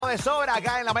de sobra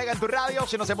acá en la Mega en tu radio.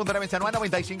 106.9,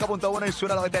 95.1 el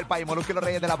sur al oeste del país. Molusco y los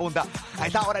Reyes de la Punta. A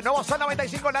esta hora, el nuevo Son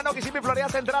 95, Nano, Kissimmee, Florida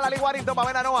Central, Ali Warrington,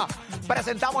 Pamela Noa.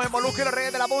 Presentamos el Molusco y los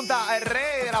Reyes de la Punta, el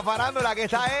rey de la farándula, que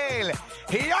está él.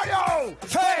 ¡Yo!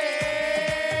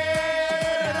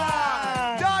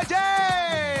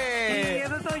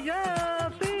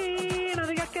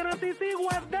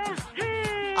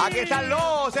 Aquí están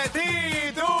los titulares.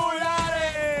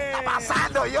 ¿Qué está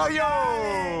pasando, yo?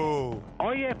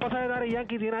 Oye, esposa de Daddy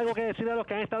Yankee tiene algo que decir a los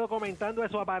que han estado comentando de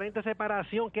su aparente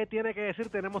separación. ¿Qué tiene que decir?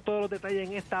 Tenemos todos los detalles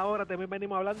en esta hora. También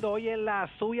venimos hablando hoy en la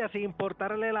suya, sin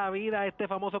importarle la vida a este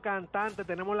famoso cantante.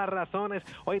 Tenemos las razones.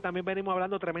 Hoy también venimos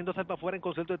hablando tremendo salto afuera en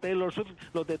concierto de Taylor Swift.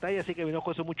 Los detalles, así que vino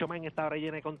con eso mucho más en esta hora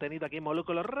llena de contenido aquí en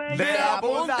Molusco Los Reyes de la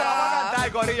Punta. Vamos a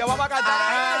cantar, corillo. Vamos a cantar.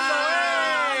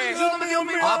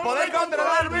 A poder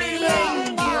controlar mi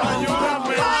lengua.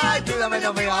 Ayúdame. Ayúdame,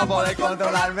 Dios mío, a poder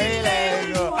controlar mi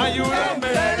lengua. Ayúdame.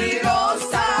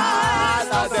 Peligrosa,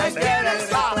 no te quieres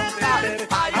soltar.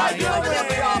 Ayúdame, Dios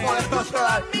mío, a poder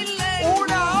controlar mi lengua.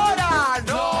 Una hora,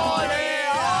 no le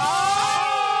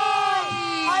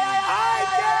 ¡ay,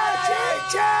 qué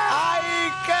chicha! ¡Ay,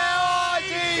 qué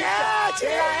chicha! Si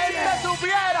la gente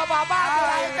supiera, papá, si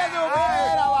la gente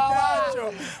supiera, papá.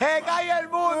 Se cae el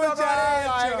mundo, corillo,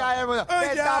 se cae el mundo.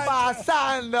 ¿Qué está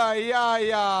pasando,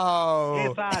 yo?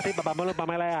 ¿Qué fácil, papá?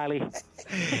 Pamela y Ali.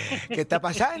 ¿Qué está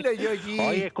pasando, yo?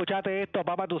 Oye, escúchate esto,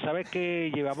 papá. Tú sabes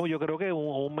que llevamos, yo creo que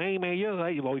un mes y medio,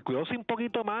 y cuidándose un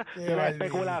poquito más de las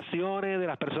especulaciones, de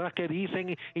las personas que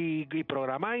dicen y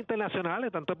programas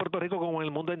internacionales, tanto en Puerto Rico como en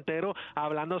el mundo entero,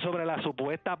 hablando sobre la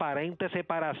supuesta aparente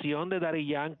separación de Daddy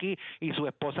Yankee y su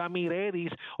esposa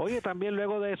Miredis. Oye, también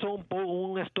luego de eso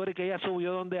un story que ella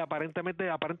subió donde aparentemente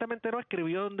no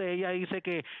escribió, donde ella dice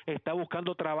que está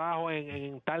buscando trabajo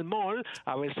en tal mall,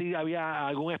 a ver si había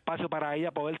algún espacio para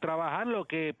ella poder trabajar, lo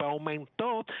que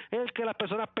aumentó es que las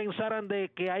personas pensaran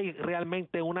de que hay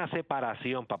realmente una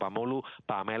separación, Papá Molu,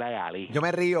 Pamela y Ali. Yo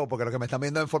me río porque lo que me están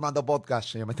viendo en formato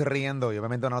podcast, yo me estoy riendo, yo me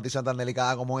meto en una noticia tan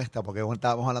delicada como esta, porque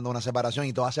estábamos hablando de una separación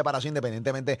y toda separación,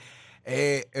 independientemente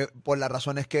por las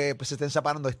razones que pues, se estén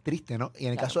separando, es triste, ¿no? Y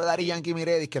en el caso de Daddy Yankee y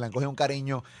Miredis, que le han cogido un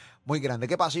cariño muy grande.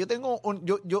 ¿Qué pasa? Yo tengo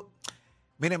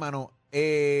mire, hermano,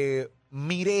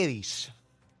 Miredis,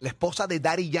 la esposa de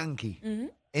Daddy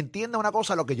Yankee, entienda una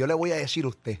cosa, lo que yo le voy a decir a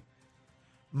usted.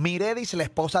 Miredis, la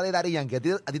esposa de Daddy Yankee, a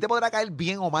ti te podrá caer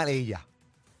bien o mal ella,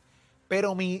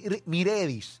 pero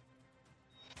Miredis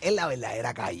es la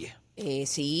verdadera calle.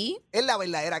 Sí. Es la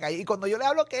verdadera calle. Y cuando yo le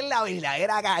hablo que es la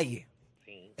verdadera calle,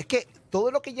 sí, es que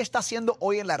todo lo que ella está haciendo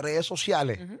hoy en las redes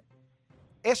sociales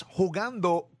es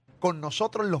jugando con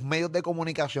nosotros los medios de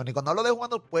comunicación. Y cuando hablo de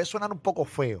jugando puede sonar un poco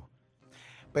feo.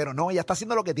 Pero no, ella está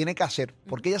haciendo lo que tiene que hacer,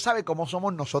 porque ella sabe cómo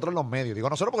somos nosotros los medios. Digo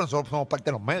nosotros porque nosotros somos parte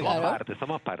de los medios. Claro.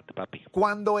 Somos parte, papi.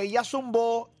 Cuando ella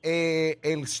zumbó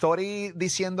el story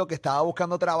diciendo que estaba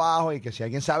buscando trabajo y que si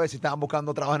alguien sabe si estaban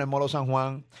buscando trabajo en el Molo San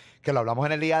Juan, que lo hablamos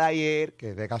en el día de ayer,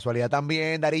 que de casualidad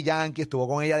también Daddy Yankee estuvo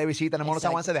con ella de visita en el Molo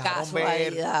San Juan, se dejaron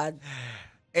ver.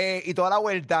 Y toda la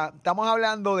vuelta, estamos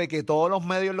hablando de que todos los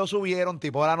medios lo subieron,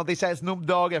 tipo la noticia de Snoop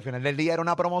Dogg, y al final del día era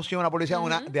una promoción, una publicidad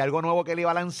de algo nuevo que él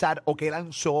iba a lanzar, o que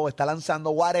lanzó, está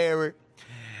lanzando, whatever.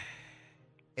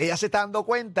 Ella se está dando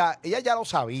cuenta, ella ya lo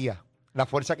sabía, la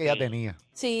fuerza que ella tenía.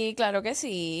 Sí, claro que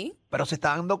sí. Pero se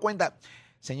está dando cuenta,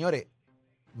 señores,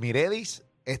 Miredis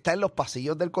está en los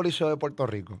pasillos del Coliseo de Puerto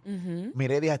Rico.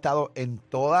 Miredis ha estado en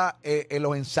todos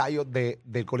los ensayos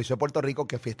del Coliseo de Puerto Rico,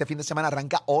 que este fin de semana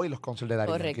arranca hoy los conciertos de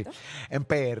Daddy Yankee en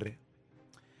PR.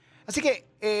 Así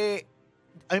que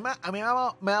a mí me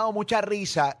ha dado mucha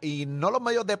risa, y no los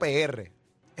medios de PR,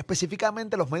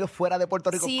 específicamente los medios fuera de Puerto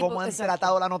Rico, cómo han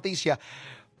tratado la noticia,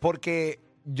 porque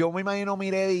yo me imagino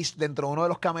Miredis dentro de uno de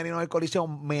los camerinos del Coliseo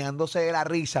meándose de la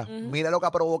risa. Mira lo que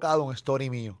ha provocado un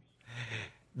story mío.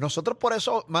 Nosotros por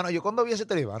eso, mano, yo cuando vi ese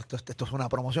te digo, esto es una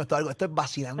promoción, esto es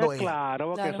vacilando.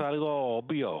 Claro, porque eso es algo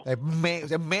obvio.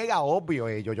 Es mega obvio,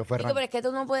 yo Ferran. Pero es que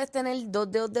tú no puedes tener dos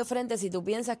dedos de frente si tú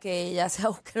piensas que ella se va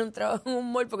a buscar un trabajo en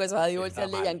un mall porque se va a divorciar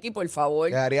de Yankee, por favor.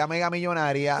 Quedaría mega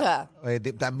millonaria,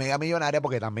 mega millonaria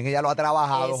porque también ella lo ha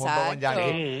trabajado junto con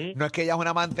Yankee. No es que ella es una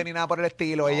amante ni nada por el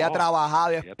estilo, ella ha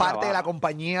trabajado, es parte de la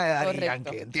compañía de Daddy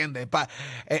Yankee, ¿entiendes?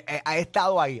 Ha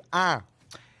estado ahí.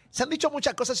 Se han dicho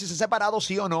muchas cosas, si se han separado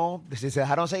sí o no, si se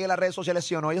dejaron seguir en las redes sociales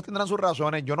sí o no, ellos tendrán sus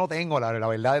razones. Yo no tengo la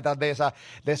verdad detrás de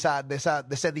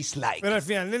ese dislike. Pero al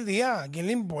final del día, ¿a quién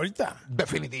le importa?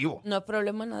 Definitivo. No es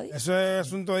problema de nadie. Eso es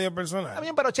asunto de ellos personal. Está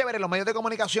bien, pero chévere, los medios de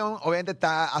comunicación obviamente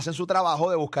hacen su trabajo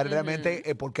de buscar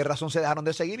realmente por qué razón se dejaron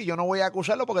de seguir y yo no voy a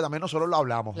acusarlo porque también nosotros lo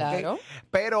hablamos. Claro. ¿Okay?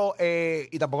 Pero,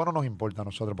 y tampoco no nos importa a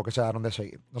nosotros por qué se dejaron de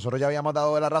seguir. Nosotros ya habíamos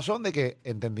dado la razón de que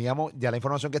entendíamos, ya la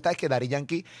información que está es que Daddy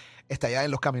Yankee está ya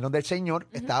en los caminos del Señor,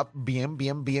 está bien.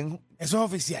 Eso es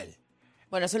oficial.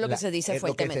 Bueno, eso es lo que se dice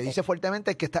fuertemente. Lo que se dice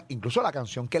fuertemente es que está, incluso la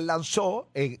canción que él lanzó,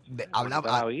 habla...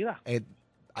 la vida.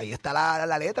 Ahí está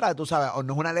la letra, tú sabes,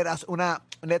 no es una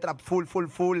letra full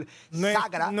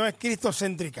sacra. No es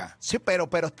cristocéntrica. Sí, pero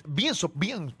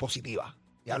bien positiva.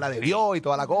 Y habla de Dios y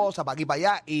toda la cosa, para aquí y para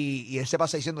allá. Y él se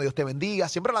pasa diciendo Dios te bendiga.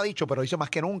 Siempre lo ha dicho, pero dice más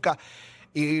que nunca.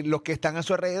 Y los que están a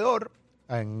su alrededor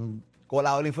han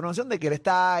colado la información de que él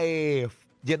está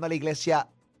yendo a la iglesia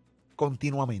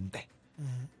continuamente.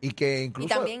 Y que incluso... Y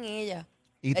también ella.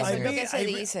 Y Eso también, es lo que se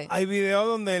dice. Hay videos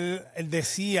donde él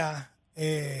decía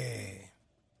que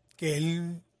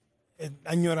él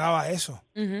añoraba eso.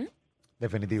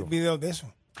 definitivo. Videos de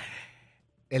eso.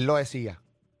 Él lo decía.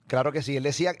 Claro que sí. Él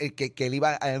decía que él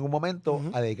iba en algún momento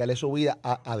a dedicarle su vida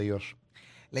a Dios.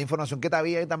 La información que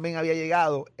también había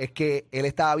llegado es que él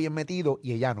estaba bien metido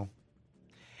y ella no.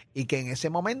 Y que en ese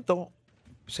momento,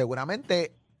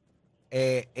 seguramente,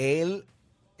 él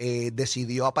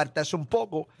decidió apartarse un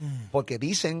poco porque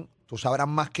dicen, tú sabrás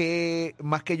más que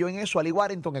yo en eso, Ali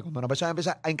Warrington, que cuando una persona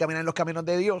empieza a encaminar en los caminos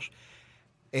de Dios,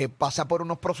 pasa por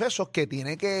unos procesos que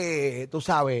tiene que, tú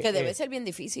sabes... Que debe ser bien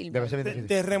difícil. Debe ser bien difícil.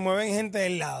 Te remueven gente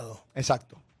del lado.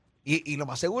 Exacto. Y lo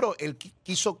más seguro, él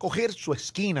quiso coger su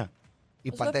esquina. Y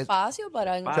Su espacio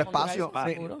para su encontrar espacio. su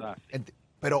Sí. futuro.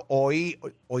 Pero hoy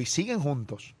siguen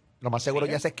juntos. Lo más seguro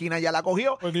ya esa esquina ya la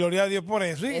cogió. Pues gloria a Dios por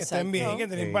eso y que estén bien, Exacto.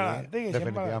 que tienen para adelante. que echen para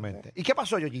adelante. Definitivamente. ¿Y qué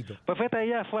pasó, Yoyito? Pues fíjate,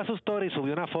 ella fue a su story y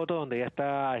subió una foto donde ella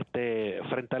está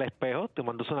frente al espejo,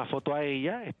 tomándose una foto a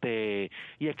ella,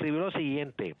 y escribió lo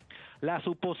siguiente: la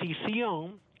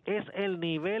suposición es el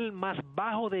nivel más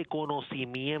bajo de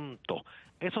conocimiento.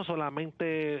 Eso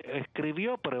solamente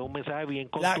escribió, pero es un mensaje bien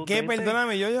 ¿La contundente. qué?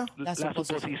 Perdóname, yo. La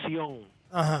suposición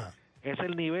Ajá. es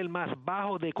el nivel más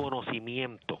bajo de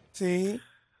conocimiento. Sí.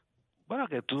 Bueno,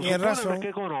 que tú Tienes supones razón.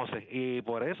 que conoces. Y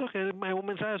por eso es que es un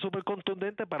mensaje súper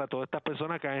contundente para todas estas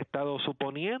personas que han estado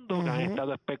suponiendo, que han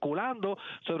estado especulando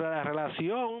sobre la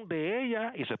relación de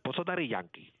ella y su esposo Daddy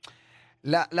Yankee.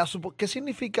 ¿Qué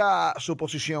significa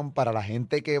suposición para la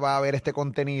gente que va a ver este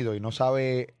contenido y no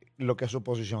sabe lo que es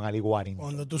suposición, Ali Warrington?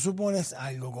 Cuando tú supones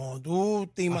algo, cuando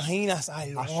tú te imaginas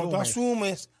algo, cuando tú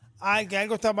asumes. asumes que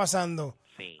algo está pasando.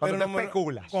 Sí. Cuando pero tú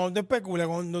especulas. Cuando tú especulas,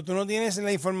 cuando tú no tienes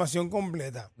la información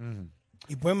completa.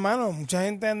 Y pues, mano, mucha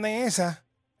gente anda en esa,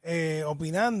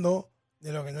 opinando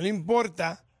de lo que no le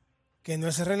importa, que no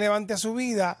es relevante a su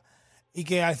vida y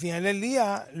que al final del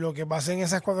día lo que pasa en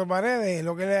esas cuatro paredes es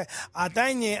lo que le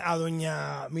atañe a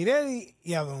doña Miredi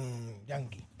y a don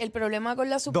Yankee. El problema con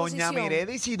la suposición... Doña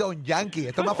Miredis y Don Yankee.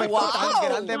 Esto me afectó tan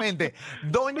grandemente.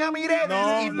 Doña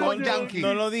Miredis y Don Yankee.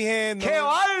 No lo dije. ¡Qué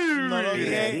mal!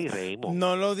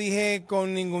 No lo dije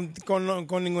con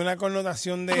ninguna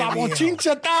connotación de. La viejo.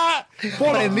 bochincha está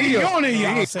por millones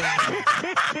ya. No sé.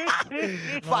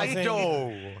 Fight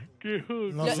Show.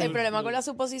 No sé. El problema con la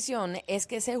suposición es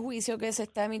que ese juicio que se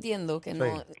está emitiendo, que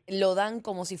no lo dan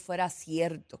como si fuera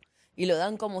cierto y lo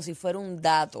dan como si fuera un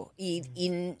dato y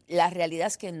la realidad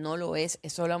es que no lo es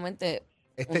solamente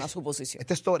una suposición.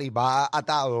 Este story va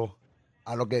atado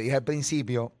a lo que dije al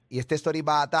principio y este story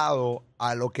va atado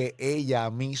a lo que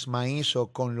ella misma hizo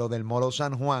con lo del Molo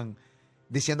San Juan,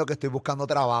 diciendo que estoy buscando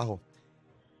trabajo.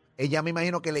 Ella me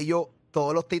imagino que leyó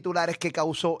todos los titulares que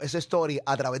causó ese story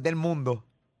a través del mundo,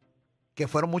 que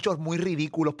fueron muchos muy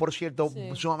ridículos, por cierto,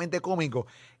 sumamente cómicos.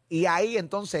 Y ahí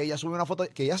entonces ella subió una foto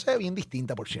que ella se ve bien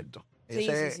distinta, por cierto.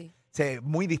 Sí. Se ve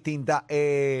muy distinta.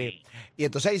 Y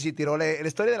entonces ahí sí tiró el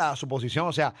story de la suposición.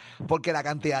 O sea, porque la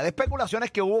cantidad de especulaciones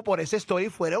que hubo por ese story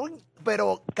fueron,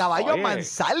 pero caballo a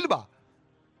mansalva.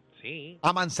 Sí.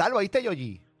 A mansalva, ¿viste,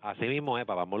 Yoyi? Así mismo es,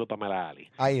 papá Molo Pamela Ali.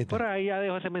 Ahí está. Por ahí ya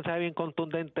dejo ese mensaje bien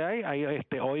contundente ahí.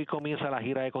 Hoy comienza la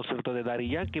gira de conciertos de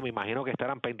Daddy Yankee. Me imagino que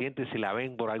estarán pendientes si la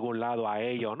ven por algún lado a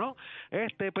ella o no.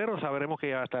 Pero sabremos que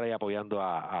ella va a estar ahí apoyando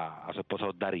a su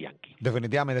esposo Daddy Yankee.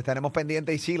 Definitivamente estaremos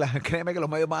pendientes y sí, créeme que los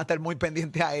medios van a estar muy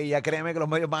pendientes a ella, créeme que los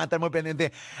medios van a estar muy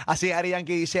pendientes. Así Daddy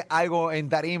Yankee dice algo en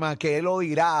tarima que él lo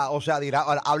dirá, o sea,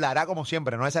 hablará como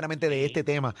siempre, no necesariamente de este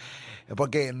tema,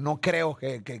 porque no creo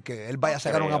que él vaya a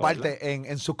sacar una parte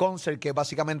en su concert, que es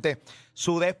básicamente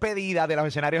su despedida de los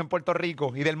escenarios en Puerto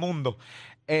Rico y del mundo.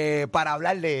 para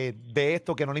hablar de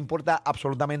esto que no le importa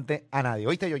absolutamente a nadie.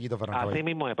 ¿Oíste, Yoyito Fernández? Así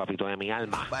mismo es, papito, de mi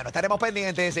alma. Bueno, estaremos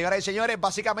pendientes, señoras y señores.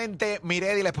 Básicamente,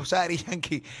 Miredi, la esposa de Ari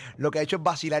Yankee, lo que ha hecho es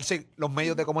vacilarse los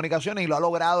medios de comunicación y lo ha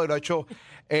logrado y lo ha hecho,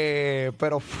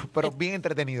 pero bien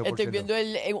entretenido. Estoy viendo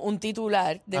un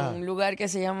titular de un lugar que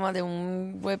se llama, de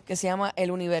un web que se llama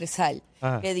El Universal,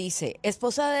 que dice,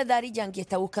 esposa de Daddy Yankee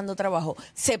está buscando trabajo,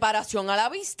 separación a la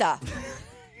vista.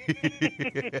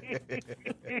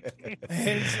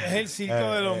 Es el circo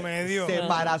de los medios.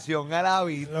 Separación a la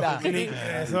vista.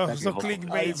 Esos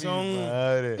clickbait son.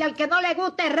 Y al que no le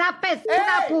guste rape,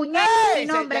 una puñeta mi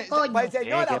nombre, coño. Pues,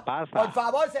 señora, ¿Qué pasa? por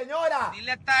favor, señora.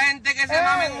 Dile a esta gente que se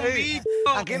mamen un bicho.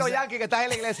 Tranquilo, Yankee, que estás en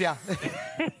la iglesia.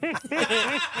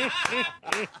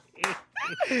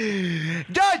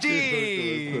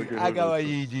 ¡Yoyi! Acaba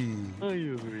Gigi. Ay,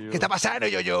 Dios mío. ¿Qué está pasando,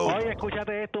 Yoyo? Oye,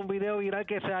 escúchate esto, un video viral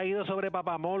que se ha ido sobre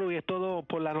Papamolo y es todo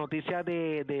por la noticia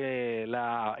de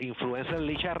la influencer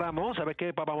Lisha Ramón. ¿Sabes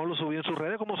que Papamolo subió en sus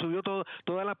redes, como subió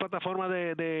todas las plataformas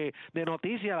de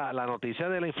noticias, la noticia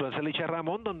de la influencer Lisha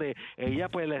Ramón, donde ella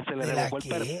pues se le revocó el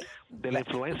permiso de la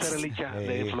influencer Lisha,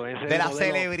 de la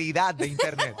celebridad de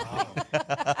internet.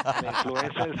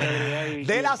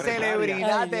 De la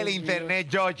celebridad del internet,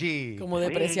 Yoyi. Como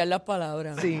depreciar las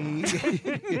palabras. Sí.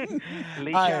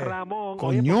 Lisha Ramón.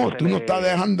 Coño, oye, tú no estás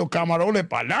dejando camarones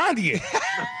para nadie.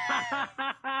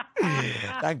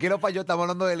 Tranquilo, Payo, estamos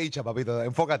hablando de Licha, papito.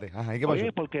 Enfócate. Ajá, ¿qué pasó?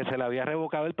 Oye, porque se le había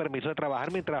revocado el permiso de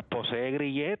trabajar mientras posee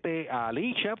grillete a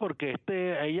Lisha, porque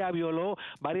ella violó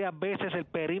varias veces el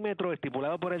perímetro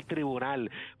estipulado por el tribunal.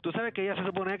 Tú sabes que ella se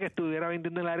suponía que estuviera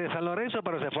vendiendo en el área de San Lorenzo,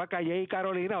 pero se fue a Calle y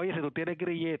Carolina. Oye, si tú tienes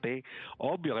grillete,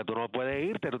 obvio que tú no puedes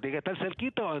irte, tú tienes que estar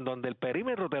cerquito en donde el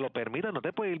perímetro te lo permita, no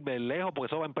te puedes ir lejos porque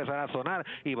eso va a empezar a sonar.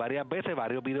 Y varias veces,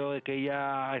 varios videos de que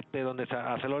ella, donde se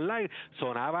hace los live,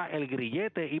 sonaba el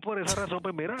grillete y por esa razón,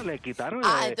 pues mira, le quitaron.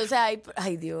 Entonces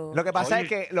ay Dios. Lo que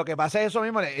pasa es eso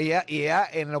mismo. Ella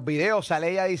en los videos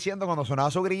sale ella diciendo cuando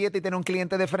sonaba su grillete y tiene un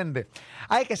cliente de frente.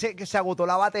 Ay, que se agotó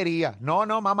la batería. No,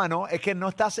 mamá, no. Es que no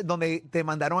estás donde te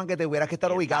mandaron a que te hubieras que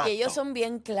estar ubicado. Y ellos son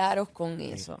bien claros con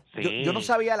eso. Sí. Yo no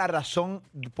sabía la razón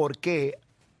por qué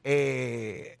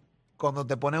cuando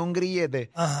te pones un grillete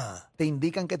te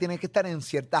indican que tienes que estar en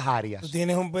ciertas áreas. Tú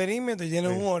tienes un perímetro y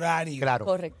tienes un horario. Claro.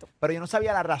 Correcto. Pero yo no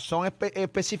sabía la razón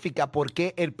específica por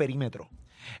qué el perímetro.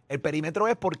 El perímetro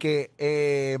es porque,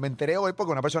 me enteré hoy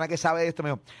porque una persona que sabe de esto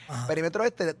me dijo, el perímetro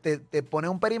es, te pone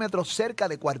un perímetro cerca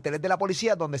de cuarteles de la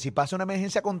policía donde si pasa una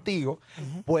emergencia contigo,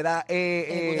 pueda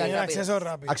Tiene acceso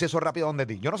rápido. acceso rápido donde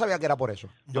ti. Yo no sabía que era por eso.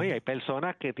 Oye, hay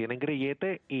personas que tienen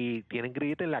grillete y tienen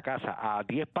grillete en la casa a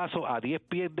 10 pasos, a 10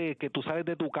 pies de que tú sales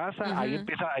de tu casa, ahí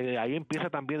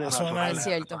empieza también A sonar. el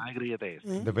Cierto. grillete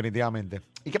ese. Definitivamente.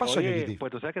 ¿Y qué pasó, Oye, Yoyiti?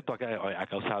 pues tú sabes que esto ha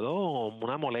causado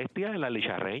una molestia en la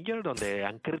Lisha Ranger, donde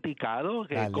han criticado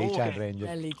que La como Licha que- Ranger.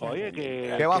 La Licha Oye, Ranger.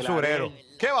 que Qué basurero.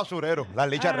 Qué basurero. La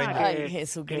Licha Ranger. Ay, que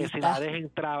Jesucristo. si la dejen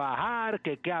trabajar,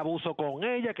 que qué abuso con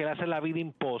ella, que le hacen la vida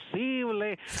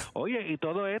imposible. Oye, y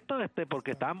todo esto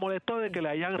porque estaban molestos de que le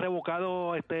hayan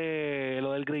revocado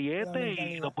lo del grillete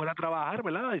y no pueda trabajar,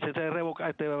 ¿verdad? Y se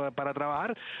revoca para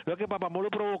trabajar. Lo que Papamolo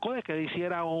provocó es que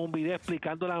hiciera un video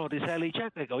explicando la noticia de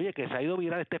Licha, que oye, que se ha ido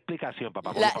viral esta explicación,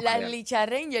 Papamolo. Las Licha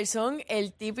Rangers son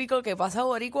el típico que pasa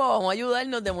boricua, vamos a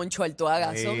ayudarnos de Moncho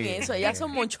Altuaga. Sí. Son eso, ellas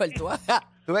son Moncho Altuaga.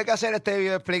 Tuve que hacer este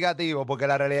video explicativo porque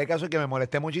la realidad del caso es que me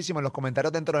molesté muchísimo en los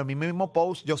comentarios dentro de mi mismo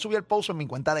post. Yo subí el post en mi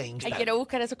cuenta de Ay, Instagram. quiero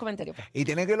buscar esos comentarios. Y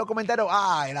tienen que ir los comentarios.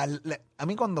 A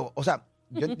mí cuando, o sea,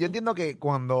 yo entiendo que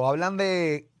cuando hablan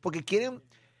de, porque quieren,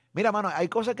 mira, mano, hay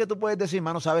cosas que tú puedes decir,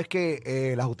 mano, sabes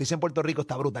que la justicia en Puerto Rico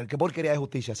está brutal. Qué porquería de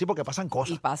justicia. Sí, porque pasan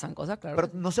cosas. Y pasan cosas, claro. Pero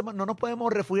no nos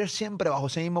podemos refugiar siempre bajo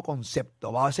ese mismo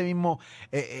concepto, bajo ese mismo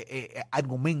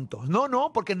argumento.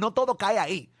 No, porque no todo cae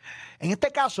ahí. En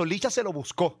este caso, Licha se lo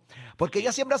buscó, porque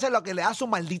ella siempre hace lo que le da su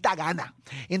maldita gana.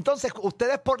 Entonces,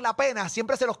 ustedes por la pena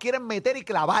siempre se los quieren meter y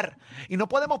clavar. Y no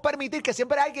podemos permitir que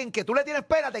siempre alguien que tú le tienes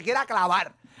pena te quiera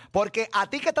clavar. Porque a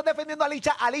ti que estás defendiendo a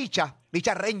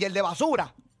Licha Ranger de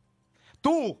basura,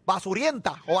 tú,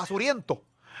 basurienta o basuriento,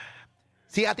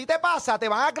 si a ti te pasa, te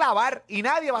van a clavar y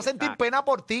nadie va a sentir pena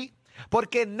por ti.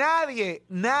 Porque nadie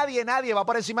va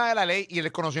por encima de la ley y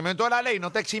el conocimiento de la ley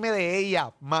no te exime de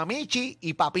ella, mamichi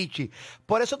y papichi.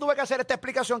 Por eso tuve que hacer esta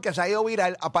explicación que se ha ido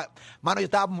viral. Mano,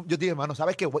 yo dije, mano,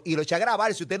 ¿sabes qué? Y lo eché a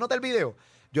grabar. Si usted nota el video,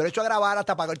 yo lo eché a grabar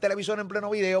hasta apagar el televisor en pleno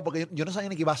video porque yo no sabía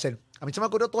ni qué iba a hacer. A mí se me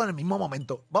ocurrió todo en el mismo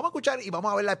momento. Vamos a escuchar y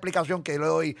vamos a ver la explicación que le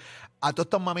doy a todos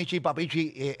estos mamichi y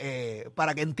papichi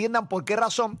para que entiendan por qué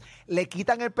razón le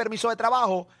quitan el permiso de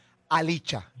trabajo a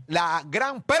Licha, la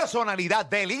gran personalidad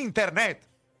del internet.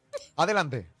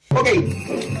 Adelante. Ok,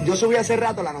 yo subí hace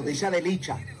rato la noticia de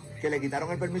Licha que le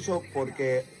quitaron el permiso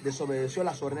porque desobedeció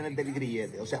las órdenes del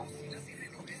grillete. O sea,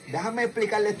 déjame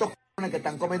explicarle a estos que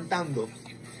están comentando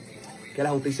que la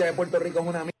justicia de Puerto Rico es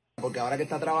una mierda, porque ahora que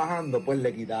está trabajando, pues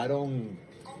le quitaron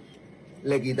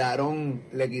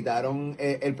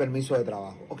el permiso de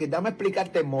trabajo. Ok, dame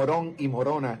explicarte, morón y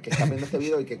morona, que está viendo este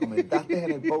video y que comentaste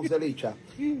en el post de Lisha,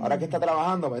 ahora que está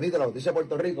trabajando, bendito la justicia de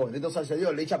Puerto Rico, bendito sea el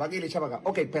Señor, Lisha para aquí, Lisha para acá.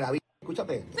 Ok, pero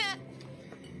escúchate.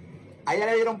 A ella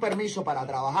le dieron permiso para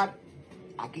trabajar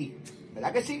aquí,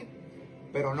 ¿verdad que sí?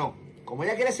 Pero no. Como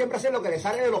ella quiere siempre hacer lo que le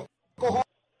sale de los cojones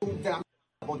de la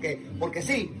porque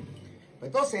sí.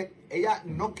 Entonces, ella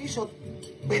no quiso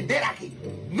vender aquí.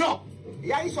 ¡No!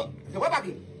 Ella hizo, se fue para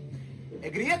aquí.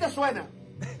 El grillete suena.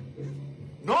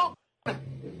 No.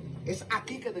 Es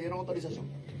aquí que te dieron autorización.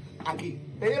 Aquí.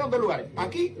 Te dieron dos lugares.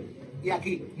 Aquí y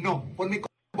aquí. No. Por mi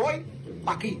voy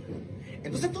para aquí.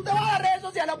 Entonces tú te vas a las redes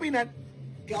sociales a opinar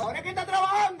que ahora es que está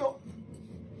trabajando,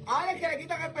 ahora es que le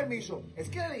quitan el permiso. Es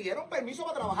que le dieron permiso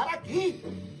para trabajar aquí.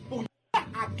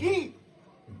 Aquí.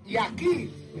 Y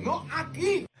aquí. No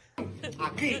aquí.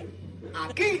 Aquí.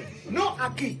 Aquí. No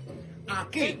aquí.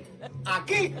 Aquí.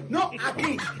 Aquí. No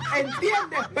aquí.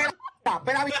 ¿Entiendes? Espera.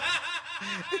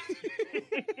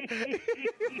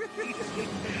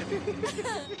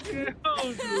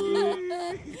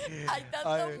 Hay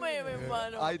tantos memes,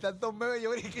 hermano. Hay tantos memes,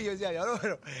 yo creí que yo decía, no,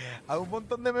 pero hay un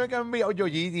montón de memes que han enviado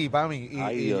Yoyiti, Pami y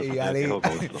Ali.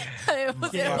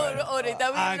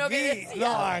 Ahorita vi uno que decía.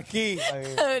 No, aquí.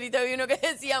 Ahorita vi uno que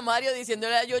decía Mario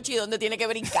diciéndole a Yoshi dónde tiene que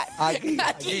brincar. Aquí.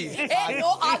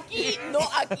 No, aquí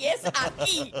es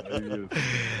aquí.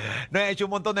 No, he hecho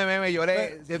un montón de memes. Yo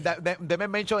deme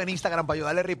mention en Instagram para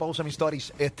ayudarle repost a mis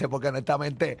stories. Porque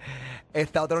honestamente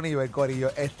está a otro nivel,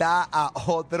 Corillo. Está a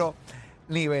otro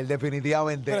nivel,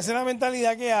 definitivamente. Pero esa es la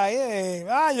mentalidad que hay de,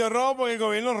 yo robo porque el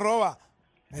gobierno roba.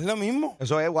 Es lo mismo.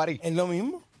 Eso es, Wari. Es lo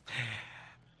mismo.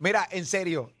 Mira, en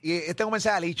serio, y este es un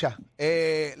mensaje a Lisha.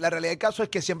 La realidad del caso es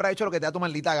que siempre has hecho lo que te da tu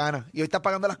maldita gana y hoy estás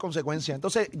pagando las consecuencias.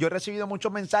 Entonces, yo he recibido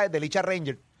muchos mensajes de Lisha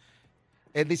Ranger.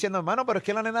 Él diciendo, hermano, pero es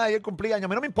que la nena de ayer cumplía años. A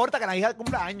mí no me importa que la hija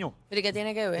cumpla años. ¿Pero qué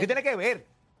tiene que ver? ¿Qué tiene que ver?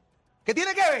 ¿Qué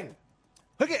tiene que ver?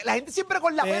 Porque la gente siempre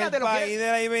con la pena te lo quiere. El país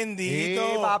del ahí bendito.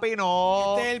 Sí, papi,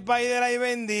 no. Este es el país del ahí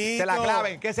bendito. Se la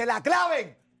claven, que se la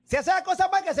claven. Si hace las cosas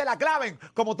mal, que se la claven.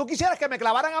 Como tú quisieras que me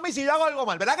clavaran a mí si yo hago algo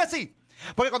mal, ¿verdad que sí?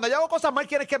 Porque cuando yo hago cosas mal,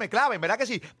 quieres que me claven, ¿verdad que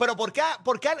sí? Pero ¿por qué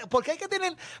hay que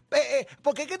tener,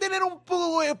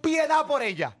 piedad por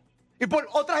ella? Y por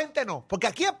otra gente no. Porque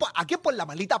aquí es por la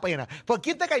maldita pena. ¿Por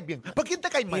quién te cae bien? ¿Por quién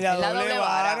te cae mal? Y la doble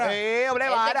vara. Doble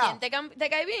vara. ¿Quién te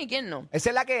cae bien y quién no? Esa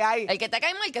es la que hay. El que te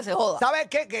cae mal, que se joda. ¿Sabes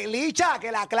qué? Que Lisha,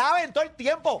 que la claven todo el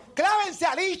tiempo. Clávense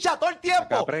a Lisha todo el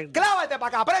tiempo. Clávate para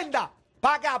que aprenda.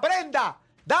 Para que aprenda.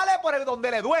 Dale por el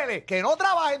donde le duele. Que no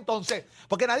trabaje entonces.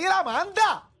 Porque nadie la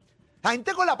manda. La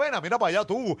gente con la pena. Mira para allá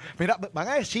tú. Mira, van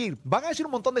a decir un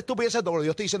montón de estupideces de lo que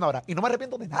yo estoy diciendo ahora. Y no me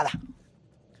arrepiento de nada.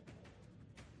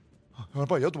 No,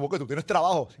 pues tú, porque tú tienes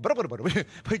trabajo. Sí, pero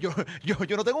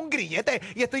yo no tengo un grillete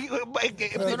y estoy...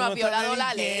 Tú no has violado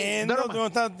la ley. Tú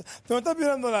no estás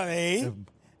violando la ley.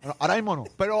 Ahora mismo no,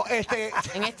 pero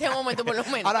En este momento, por lo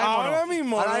menos. Ahora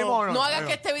mismo no. No hagas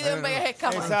que este video envejezca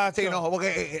más. Exacto. Sí, no,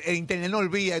 porque el internet no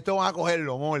olvida. Esto van a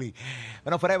cogerlo, Molly.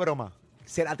 Bueno, fuera de broma.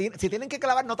 Se tienen que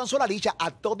clavar no tan solo a Lisha,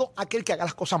 a todo aquel que haga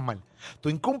las cosas mal. Tú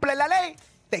incumples la ley,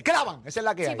 te clavan. Esa es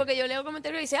la que hay. Sí, porque yo leo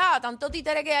comentarios y dice, tanto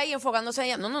títere que hay enfocándose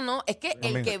allá. No. Es que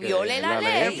el que viole la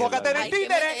ley. Enfócate en el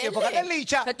títere y enfócate en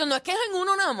Lisha. Esto no es que es en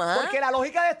uno nada más. Porque la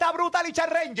lógica de esta bruta Lisha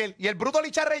Ranger y el bruto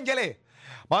Lisha Ranger es,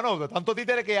 bueno, de tanto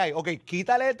títere que hay. Ok,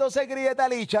 quítale entonces el grillete a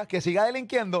Lisha, que siga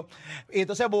delinquiendo. Y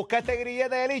entonces busca este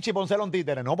grillete de Lisha y pónselo a un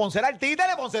títere. No, pónselo al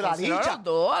títere, pónselo a Lisha. A los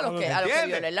dos, a los que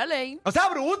violen la ley. ¡No seas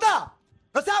bruta!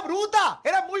 ¡No seas bruta!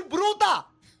 ¡Eres muy bruta!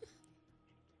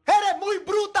 ¡Eres muy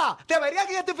bruta! Deberías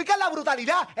identificar la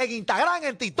brutalidad en Instagram,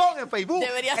 en TikTok, en Facebook,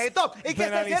 en todo. Y que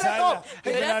te cierre todo.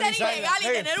 Debería ser ilegal y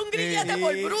tener un grillete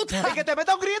por bruta. Y que te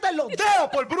meta un grillete en los dedos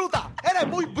por bruta. Eres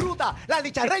muy bruta. Las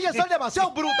Lisha Reyes son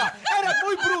demasiado brutas. Eres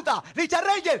muy bruta. Lisha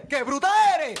Reyes, ¡qué bruta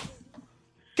eres!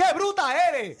 ¡Qué bruta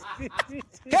eres!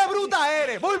 ¡Qué bruta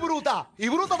eres! Muy bruta. Y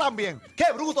bruto también. ¡Qué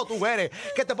bruto tú eres!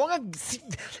 Que te pongan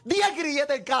 10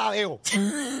 grilletes en cada dedo.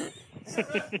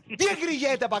 10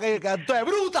 grilletes para que tú eres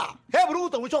bruta. ¡Qué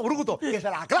bruto! Mucho bruto. Que se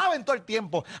la claven todo el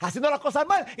tiempo haciendo las cosas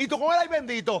mal y tú con el ay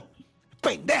bendito.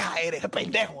 Pendeja eres,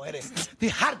 pendejo eres.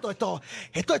 Estoy harto de esto.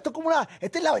 Esto es como esta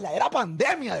es la verdadera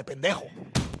pandemia de pendejo.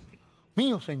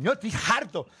 Mío, señor, estoy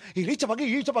harto. Y Lisha para aquí,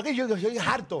 yo estoy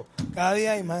harto. Cada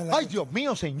día hay más. Ay, Dios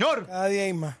mío, señor. Cada día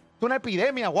hay más. Es una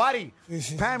epidemia, Wari.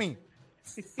 Sí. Pami.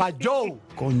 Pa' Joe.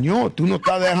 Coño, tú no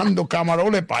estás dejando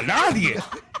camarones para nadie.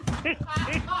 ¿Qué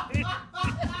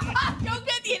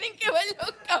tienen que ver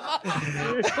los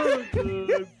camarones?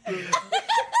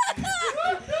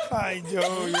 Ay, yo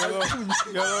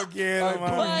lo quiero,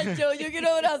 mano. Macho, yo quiero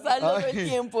abrazarlo todo el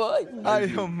tiempo. Ay,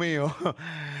 Dios mío.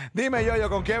 Dime, yo,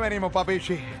 ¿con qué venimos,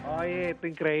 papichi? Oye, esto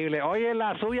es increíble. Oye,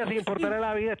 la suya, sin importarle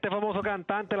la vida, este famoso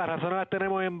cantante, las razones las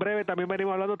tenemos en breve. También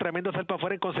venimos hablando tremendo salpa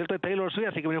afuera en concierto de Taylor Swift,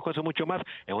 así que venimos con eso mucho más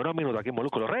en unos minutos aquí en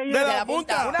Molúsculos Reyes. ¡De la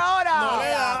punta! ¡Una hora! No le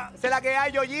da. ¡Se la que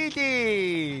hay,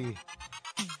 Yoyiti!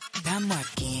 Estamos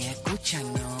aquí,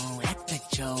 escúchanos, este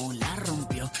show la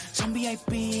rompió. Son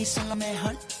VIP, son lo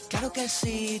mejor, claro que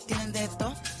sí, tienen de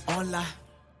todo. Hola,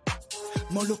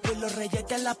 Molusco y los Reyes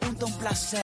de la punta, un placer.